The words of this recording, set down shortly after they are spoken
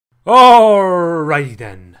Alrighty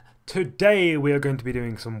then, today we are going to be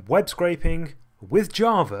doing some web scraping with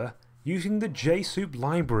Java using the JSoup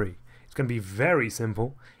library. It's going to be very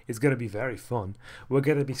simple, it's going to be very fun. We're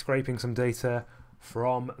going to be scraping some data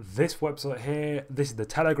from this website here. This is the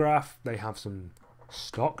Telegraph. They have some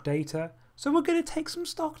stock data, so we're going to take some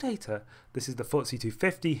stock data. This is the FTSE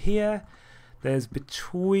 250 here. There's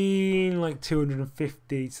between like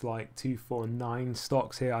 250 to like 249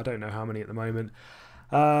 stocks here. I don't know how many at the moment.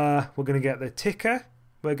 We're going to get the ticker,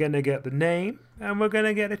 we're going to get the name, and we're going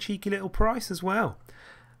to get a cheeky little price as well.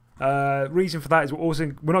 Reason for that is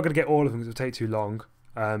we're not going to get all of them because it'll take too long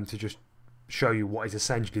to just show you what is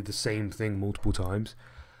essentially the same thing multiple times.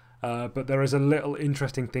 But there is a little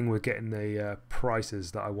interesting thing with getting the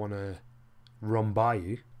prices that I want to run by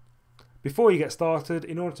you. Before you get started,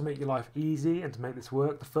 in order to make your life easy and to make this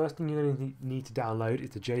work, the first thing you're going to need to download is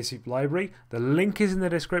the JSoup library. The link is in the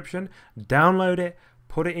description. Download it,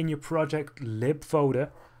 put it in your project lib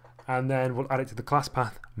folder, and then we'll add it to the class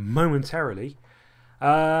path momentarily.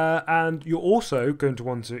 And you're also going to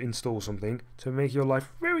want to install something to make your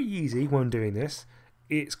life very easy when doing this.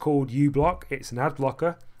 It's called uBlock. It's an ad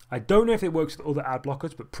blocker. I don't know if it works with other ad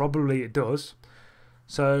blockers, but probably it does.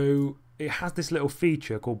 So it has this little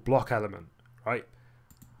feature called block element, right?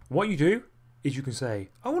 What you do is you can say,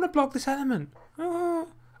 I want to block this element.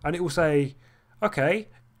 And it will say, okay,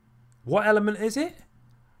 what element is it?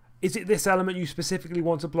 Is it this element you specifically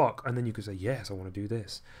want to block? And then you can say, yes, I want to do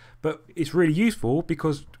this. But it's really useful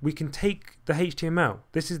because we can take the HTML.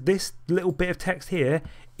 This little bit of text here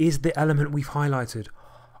is the element we've highlighted.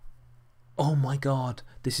 Oh my god,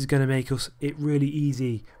 this is going to make it really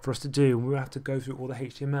easy for us to do. We'll have to go through all the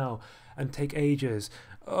HTML and take ages.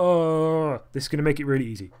 Oh, this is going to make it really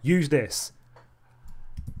easy. Use this.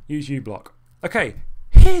 Use uBlock. Okay,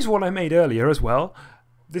 here's what I made earlier as well.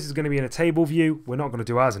 This is going to be in a table view. We're not going to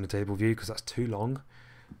do as in a table view because that's too long.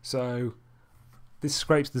 So this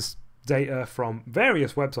scrapes this data from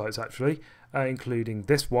various websites actually, including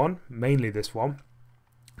this one, mainly this one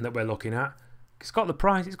that we're looking at. It's got the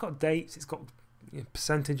price, it's got dates, it's got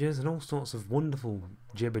percentages and all sorts of wonderful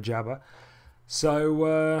jibber jabber.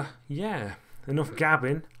 So yeah, enough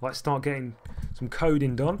gabbing. Let's start getting some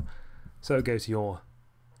coding done. So go to your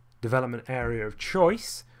development area of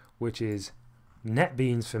choice, which is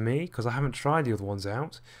NetBeans for me because I haven't tried the other ones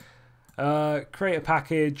out. Create a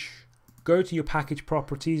package. Go to your package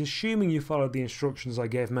properties, assuming you followed the instructions I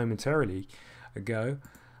gave moments ago.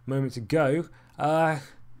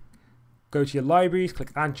 Go to your libraries, click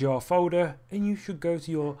add jar folder, and you should go to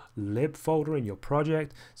your lib folder in your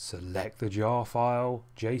project, select the jar file,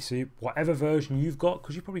 JSoup, whatever version you've got,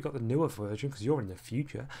 because you've probably got the newer version because you're in the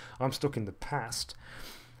future. I'm stuck in the past.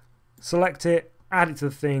 Select it, add it to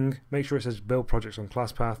the thing, make sure it says build projects on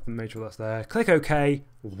class path, and make sure that's there. Click OK.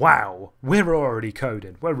 Wow, we're already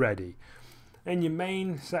coding, we're ready. In your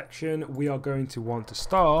main section, we are going to want to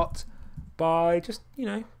start by just,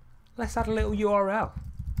 let's add a little URL.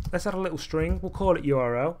 Let's add a little string, we'll call it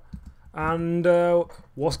URL, and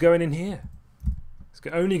what's going in here? It's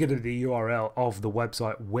only going to be the URL of the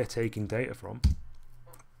website we're taking data from.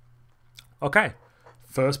 Okay,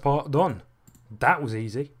 first part done. That was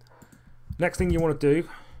easy. Next thing you want to do,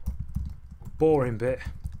 boring bit,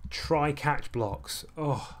 try catch blocks.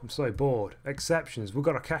 Oh, I'm so bored. Exceptions, we've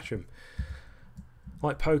got to catch them.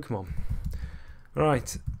 Like Pokemon.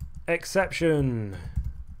 Right, exception.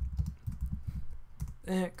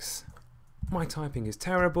 X. My typing is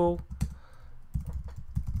terrible.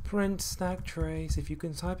 Print stack trace. If you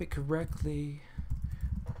can type it correctly.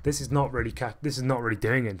 This is not really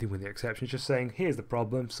doing anything with the exception. It's just saying here's the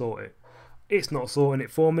problem, sort it. It's not sorting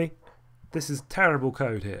it for me. This is terrible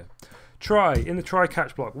code here. Try in the try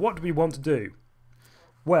catch block. What do we want to do?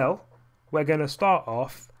 Well, we're going to start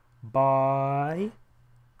off by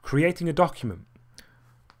creating a document.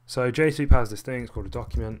 So JSoup has this thing. It's called a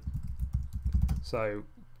document. So,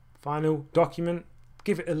 final document,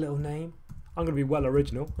 give it a little name. I'm going to be well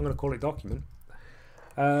original. I'm going to call it document.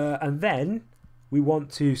 And then we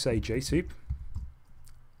want to say JSoup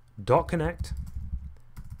dot connect,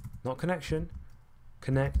 not connection,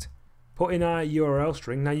 connect. Put in our URL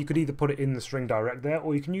string. Now you could either put it in the string direct there,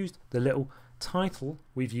 or you can use the little title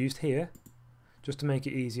we've used here, just to make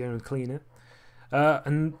it easier and cleaner.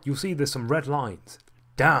 And you'll see there's some red lines.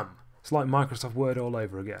 Damn, it's like Microsoft Word all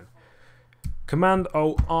over again. Command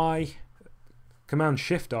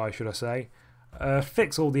Shift I should I say,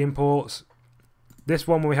 fix all the imports. This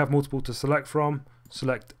one when we have multiple to select from,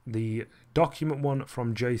 select the document one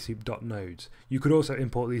from jsoup.nodes. You could also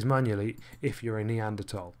import these manually if you're a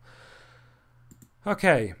Neanderthal.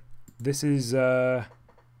 Okay, this is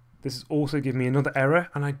This has also given me another error,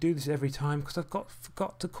 and I do this every time because I've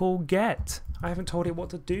forgot to call get. I haven't told it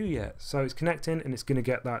what to do yet. So it's connecting and it's going to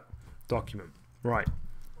get that document. Right.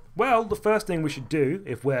 Well, the first thing we should do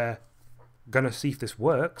if we're going to see if this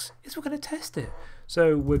works is we're going to test it.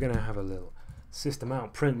 So we're going to have a little system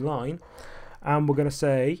out print line, and we're going to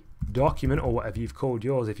say document, or whatever you've called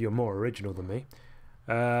yours if you're more original than me,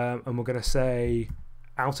 and we're going to say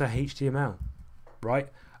outer HTML, right?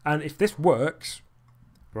 And if this works,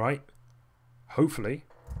 right, hopefully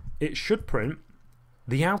it should print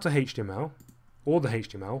the outer HTML or the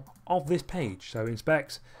HTML of this page. So in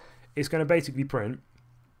specs, it's going to basically print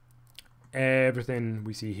everything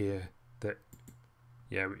we see here. That,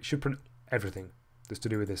 yeah, it should print everything that's to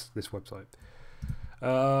do with this website.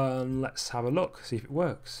 Let's have a look, see if it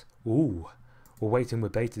works. Ooh, we're waiting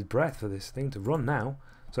with bated breath for this thing to run now.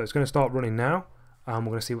 So it's going to start running now, and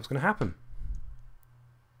we're going to see what's going to happen.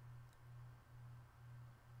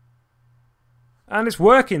 And it's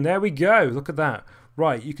working. There we go. Look at that.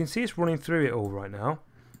 Right, you can see it's running through it all right now.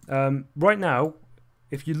 Right now,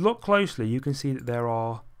 if you look closely, you can see that there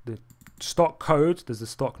are the stock codes, there's the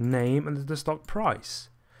stock name, and there's the stock price.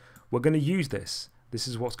 We're going to use this. This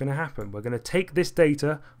is what's going to happen. We're going to take this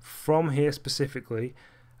data from here specifically,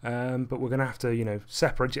 but we're going to have to, you know,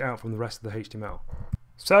 separate it out from the rest of the HTML.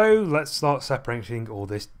 So let's start separating all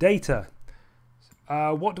this data.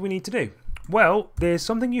 What do we need to do? Well, there's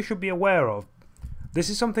something you should be aware of. This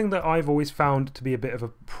is something that I've always found to be a bit of a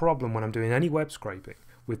problem when I'm doing any web scraping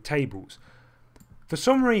with tables. For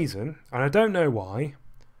some reason, and I don't know why,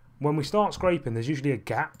 when we start scraping there's usually a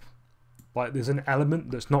gap. Like there's an element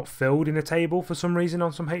that's not filled in a table for some reason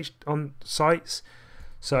on some sites.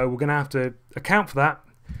 So we're going to have to account for that.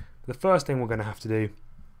 The first thing we're going to have to do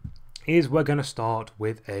is we're going to start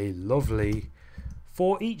with a lovely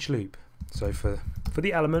for each loop. So for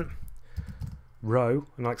the element row,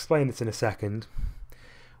 and I'll explain this in a second,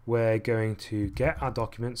 we're going to get our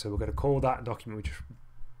document. So we're going to call that document, which,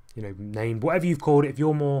 you know, named whatever you've called it. If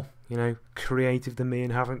you're more, you know, creative than me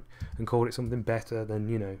and haven't and called it something better, then,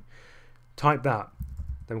 you know, type that.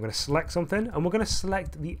 Then we're going to select something, and we're going to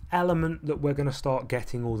select the element that we're going to start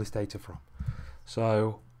getting all this data from.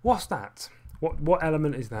 So what's that? What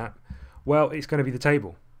element is that? Well, it's going to be the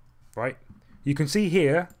table, right? You can see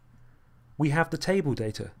here we have the table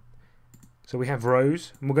data. So we have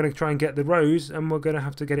rows, and we're going to try and get the rows, and we're going to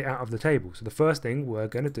have to get it out of the table. So the first thing we're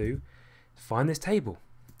going to do is find this table.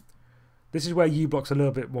 This is where uBlock's a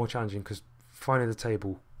little bit more challenging, because finding the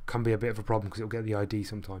table can be a bit of a problem because it'll get the ID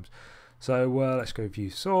sometimes. So let's go view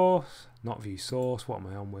source, not view source. What am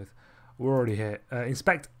I on with? We're already here.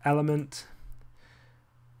 Inspect element.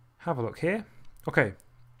 Have a look here. Okay.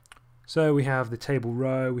 So we have the table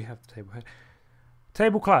row, we have the table head.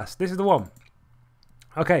 Table class, this is the one.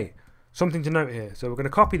 Okay, something to note here. So we're going to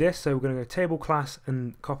copy this. So we're going to go table class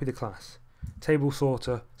and copy the class. Table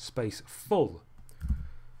sorter space full.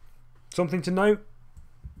 Something to note.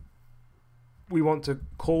 We want to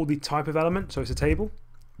call the type of element. So it's a table,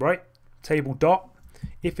 right? Table dot.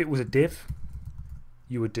 If it was a div,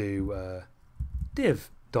 you would do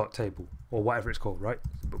div dot table or whatever it's called, right?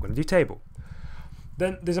 But we're going to do table.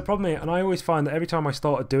 Then there's a problem here, and I always find that every time I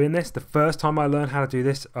started doing this, the first time I learned how to do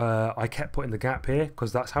this, I kept putting the gap here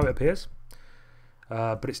because that's how it appears.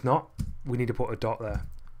 But it's not. We need to put a dot there.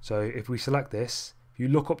 So if we select this, if you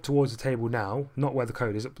look up towards the table now, not where the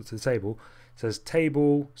code is, up to the table, it says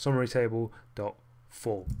table, summary table, dot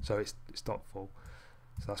full. So it's dot full.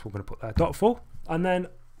 So that's what we're going to put there, dot full. And then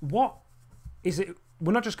what is it?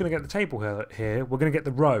 We're not just going to get the table here. We're going to get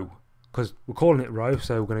the row, because we're calling it row.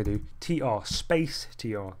 So we're going to do tr space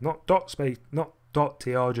tr, not dot space, not dot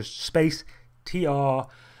tr, just space tr,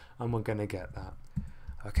 and we're going to get that.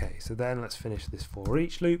 Okay, so then let's finish this for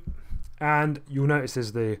each loop, and you'll notice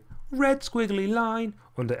there's the red squiggly line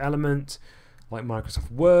under element, like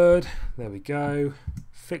Microsoft Word. There we go.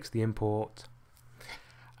 Fix the import,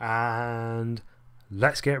 and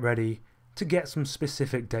let's get ready to get some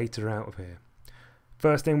specific data out of here.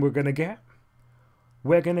 First thing we're going to get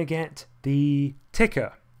the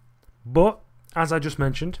ticker. But as I just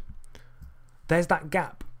mentioned, there's that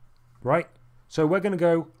gap, right? So we're going to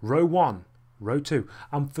go row 1, row 2,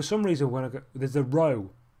 and for some reason we're going to go, there's a row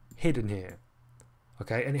hidden here.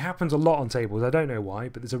 Okay, and it happens a lot on tables. I don't know why,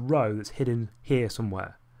 but there's a row that's hidden here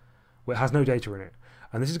somewhere where it has no data in it.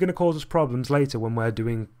 And this is going to cause us problems later when we're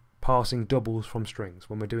doing parsing doubles from strings,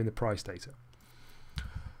 when we're doing the price data.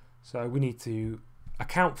 So we need to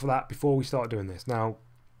account for that before we start doing this. Now,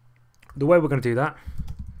 the way we're going to do that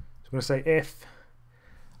is we're going to say if,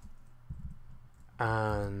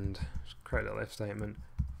 and just create a little if statement,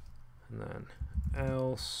 and then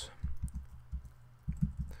else.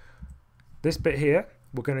 This bit here,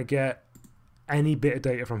 we're going to get any bit of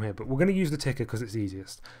data from here, but we're going to use the ticker because it's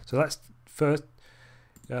easiest. So let's first,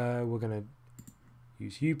 we're going to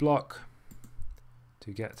use uBlock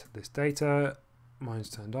to get this data. Mine's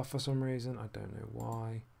turned off for some reason. I don't know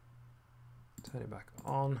why. Turn it back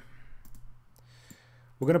on.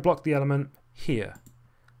 We're going to block the element here.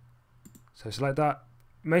 So select that.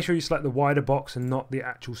 Make sure you select the wider box and not the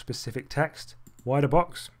actual specific text. Wider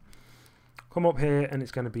box. Come up here and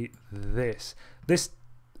it's going to be this. This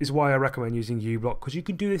is why I recommend using uBlock, because you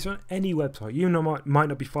can do this on any website. You might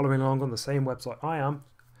not be following along on the same website I am,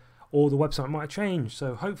 or the website might have changed.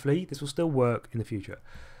 So hopefully this will still work in the future.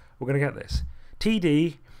 We're going to get this.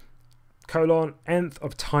 TD colon nth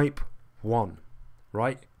of type 1,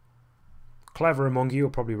 right? Clever among you will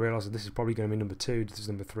probably realise that this is probably going to be number 2, this is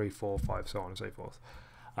number 3, 4, 5, so on and so forth.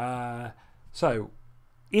 So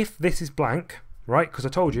if this is blank, right, because I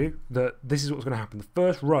told you that this is what's going to happen. The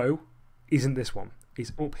first row isn't this one,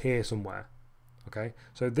 it's up here somewhere. Okay,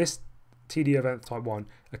 so this TD of nth type 1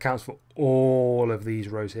 accounts for all of these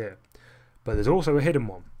rows here, but there's also a hidden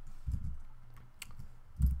one.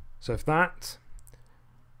 So if that's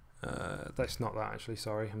not that actually,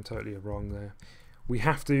 sorry, I'm totally wrong there. We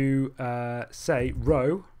have to say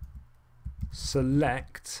row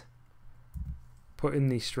select, put in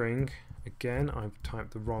the string, again I've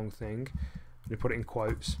typed the wrong thing, we put it in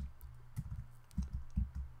quotes,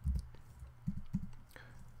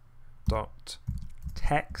 dot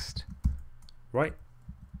text, right,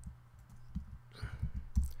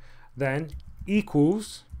 then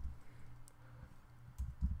equals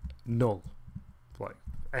null, like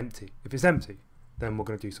empty. If it's empty, then we're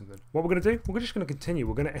going to do something. What we're going to do, we're just going to continue.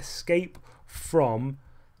 We're going to escape from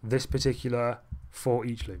this particular for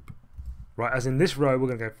each loop. Right, as in this row, we're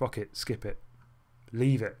going to go, fuck it, skip it,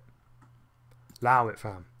 leave it, allow it,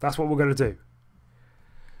 fam. That's what we're going to do.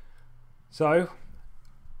 So,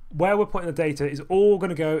 where we're putting the data is all going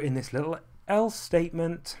to go in this little else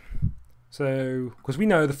statement. So, because we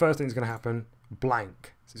know the first thing is going to happen,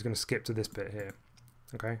 blank. So it's going to skip to this bit here.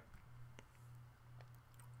 Okay.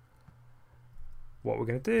 What we're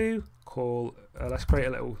going to do, let's create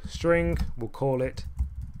a little string. We'll call it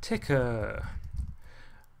ticker.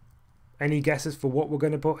 Any guesses for what we're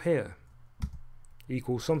going to put here?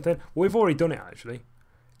 Equals something. Well, we've already done it actually.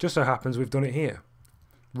 Just so happens we've done it here.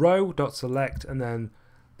 Row.select, and then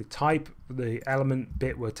the type, the element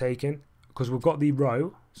bit we're taking, because we've got the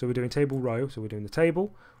row, so we're doing table row, so we're doing the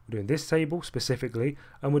table, we're doing this table specifically,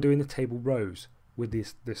 and we're doing the table rows with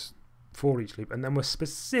this for each loop, and then we're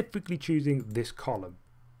specifically choosing this column,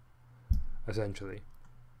 essentially.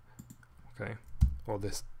 Okay, or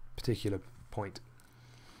this particular point.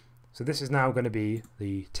 So this is now going to be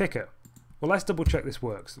the ticker. Well, let's double check this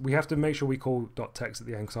works. We have to make sure we call .text at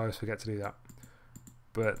the end, because I always forget to do that.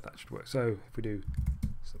 But that should work. So if we do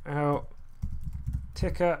out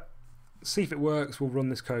ticker, see if it works. We'll run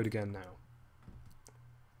this code again now.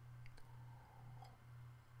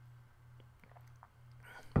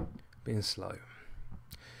 Being slow.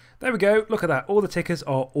 There we go. Look at that. All the tickers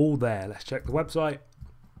are all there. Let's check the website.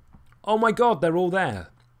 Oh my God, they're all there.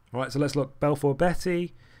 All right, so let's look. Belfort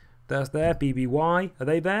Betty. That's there. BBY. Are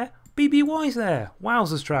they there? BBY's there.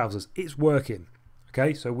 Wowzers trousers. It's working.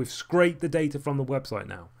 Okay, so we've scraped the data from the website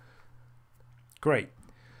now. Great.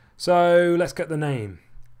 So let's get the name.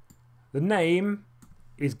 The name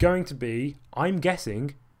is going to be, I'm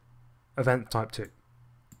guessing, event type 2.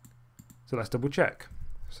 So let's double check.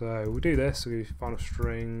 So we'll do this. So we final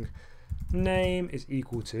string name is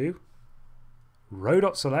equal to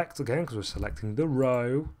row.select again, because we're selecting the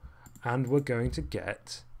row, and we're going to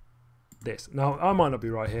get this. Now I might not be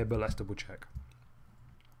right here, but let's double check.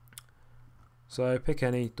 So pick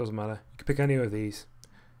any, doesn't matter. You can pick any of these.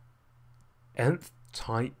 Nth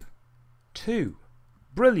type 2.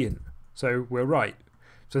 Brilliant. So we're right.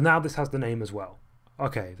 So now this has the name as well.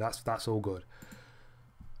 Okay, that's all good.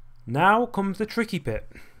 Now comes the tricky bit.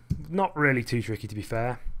 Not really too tricky, to be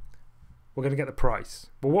fair. We're going to get the price.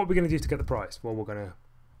 Well, what are we going to do to get the price? Well, we're going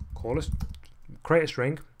to create a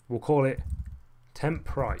string. We'll call it temp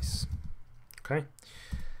price. Okay.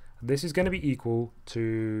 This is going to be equal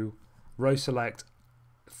to row select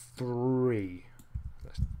 3.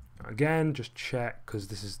 Again, just check, because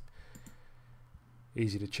this is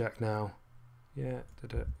easy to check now. Yeah.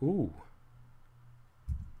 Ooh.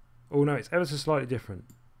 Oh no, it's ever so slightly different.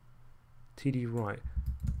 TD right.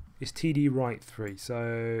 It's TD right 3.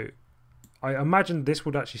 So I imagine this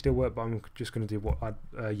would actually still work, but I'm just going to do what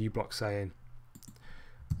uBlock's saying.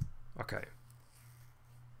 Okay.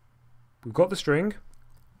 We've got the string,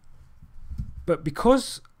 but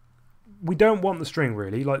because we don't want the string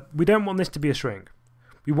really, like we don't want this to be a string,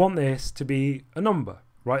 We want this to be a number,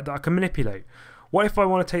 right, that I can manipulate. What if I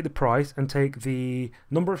want to take the price and take the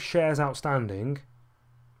number of shares outstanding,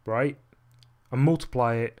 right, and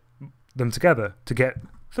multiply them together to get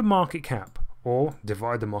the market cap, or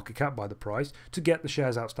divide the market cap by the price to get the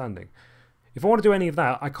shares outstanding. If I want to do any of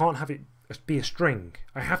that, I can't have it be a string.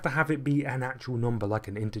 I have to have it be an actual number, like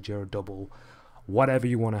an integer, a double, whatever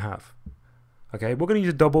you want to have. Okay, we're going to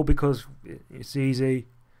use a double because it's easy.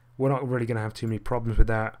 We're not really going to have too many problems with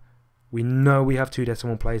that. We know we have 2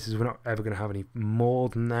 decimal places. We're not ever going to have any more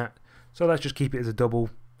than that. So let's just keep it as a double.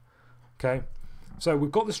 Okay, so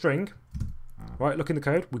we've got the string. Right, look in the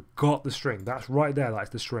code. We've got the string. That's right there.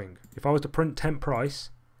 That's the string. If I was to print temp price,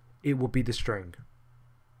 it would be the string.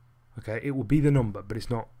 Okay, it will be the number, but it's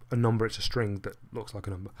not a number. It's a string that looks like a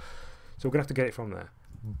number. So we're going to have to get it from there.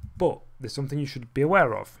 But there's something you should be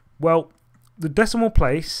aware of. Well, the decimal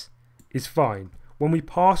place is fine. When we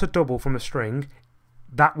pass a double from a string,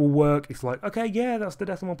 that will work. It's like, okay, yeah, that's the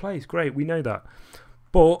decimal place. Great, we know that.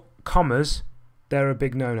 But commas, they're a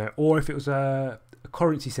big no-no. Or if it was a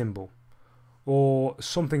currency symbol or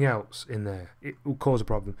something else in there, it will cause a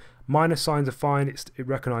problem. Minus signs are fine. It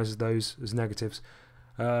recognizes those as negatives.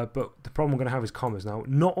 But the problem we're going to have is commas. Now,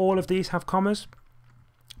 not all of these have commas,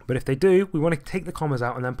 but if they do, we want to take the commas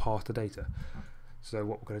out and then pass the data. So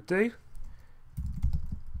what we're going to do,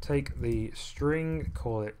 take the string,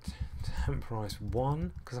 call it temp price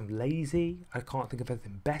 1, because I'm lazy. I can't think of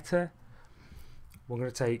anything better. We're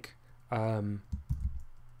going to take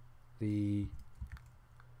the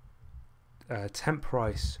temp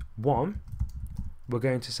price 1. We're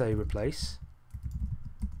going to say replace.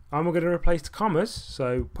 And we're going to replace the commas,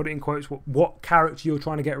 so put it in quotes what character you're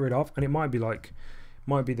trying to get rid of, and it might be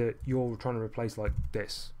that you're trying to replace like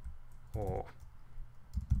this, or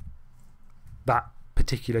that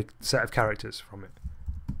particular set of characters from it.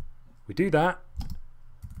 We do that,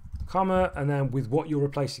 comma, and then with what you're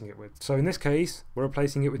replacing it with. So in this case, we're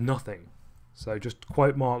replacing it with nothing. So just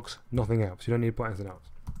quote marks, nothing else. You don't need to put anything else.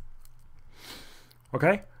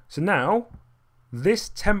 Okay, so now this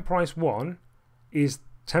temp price 1 is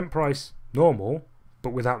temp price normal,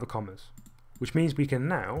 but without the commas, which means we can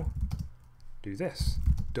now do this,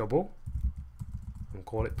 double, and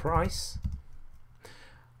call it price.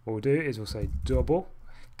 What we'll do is we'll say double,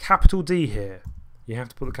 capital D here. You have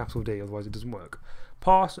to put the capital D, otherwise it doesn't work.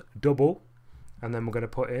 Pass double, and then we're going to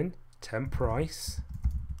put in temp price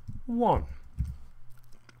 1.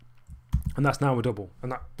 And that's now a double,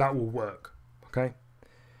 and that will work. Okay.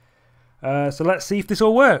 So let's see if this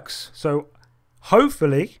all works. So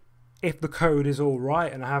hopefully, if the code is all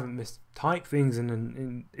right and I haven't mistyped things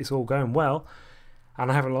and it's all going well, and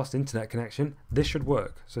I haven't lost internet connection, this should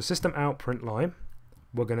work. So system out print line,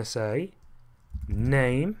 we're going to say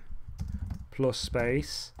name plus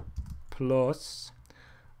space plus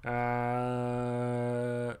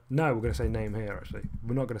no, we're going to say name here. Actually,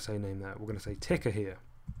 we're not going to say name there. We're going to say ticker here.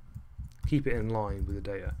 Keep it in line with the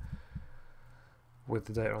data. With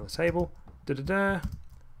the data on the table.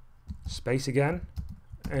 Space again.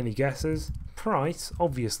 Any guesses? Price,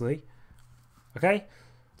 obviously. Okay,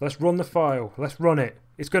 let's run the file. Let's run it.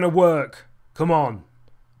 It's going to work. Come on.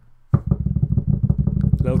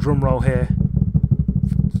 Little drum roll here.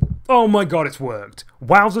 Oh my god, it's worked.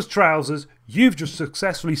 Wowzers trousers, you've just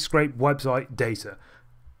successfully scraped website data.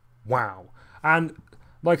 Wow. And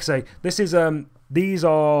like I say, this is these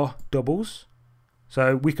are doubles.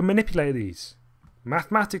 So we can manipulate these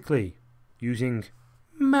mathematically using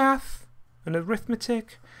math and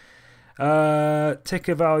arithmetic,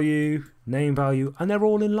 ticker value, name value, and they're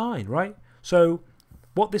all in line, right? So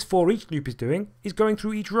what this for each loop is doing is going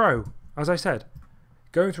through each row, as I said,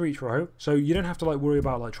 going through each row. So you don't have to like worry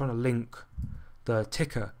about like trying to link the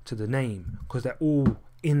ticker to the name because they're all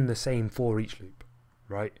in the same for each loop,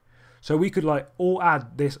 right? So we could like all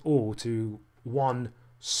add this all to one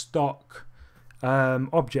stock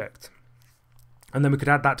object. And then we could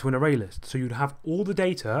add that to an array list. So you'd have all the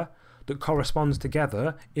data that corresponds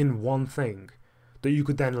together in one thing that you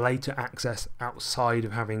could then later access outside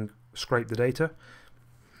of having scraped the data.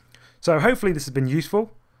 So hopefully this has been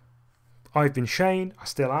useful. I've been Shane. I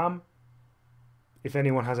still am. If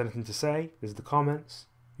anyone has anything to say, there's the comments.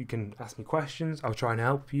 You can ask me questions. I'll try and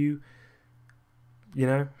help you. You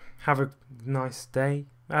know, have a nice day.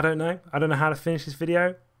 I don't know. I don't know how to finish this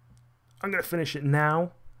video. I'm going to finish it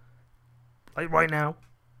now. Like right now.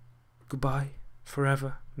 Goodbye.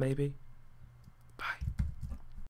 Forever, maybe.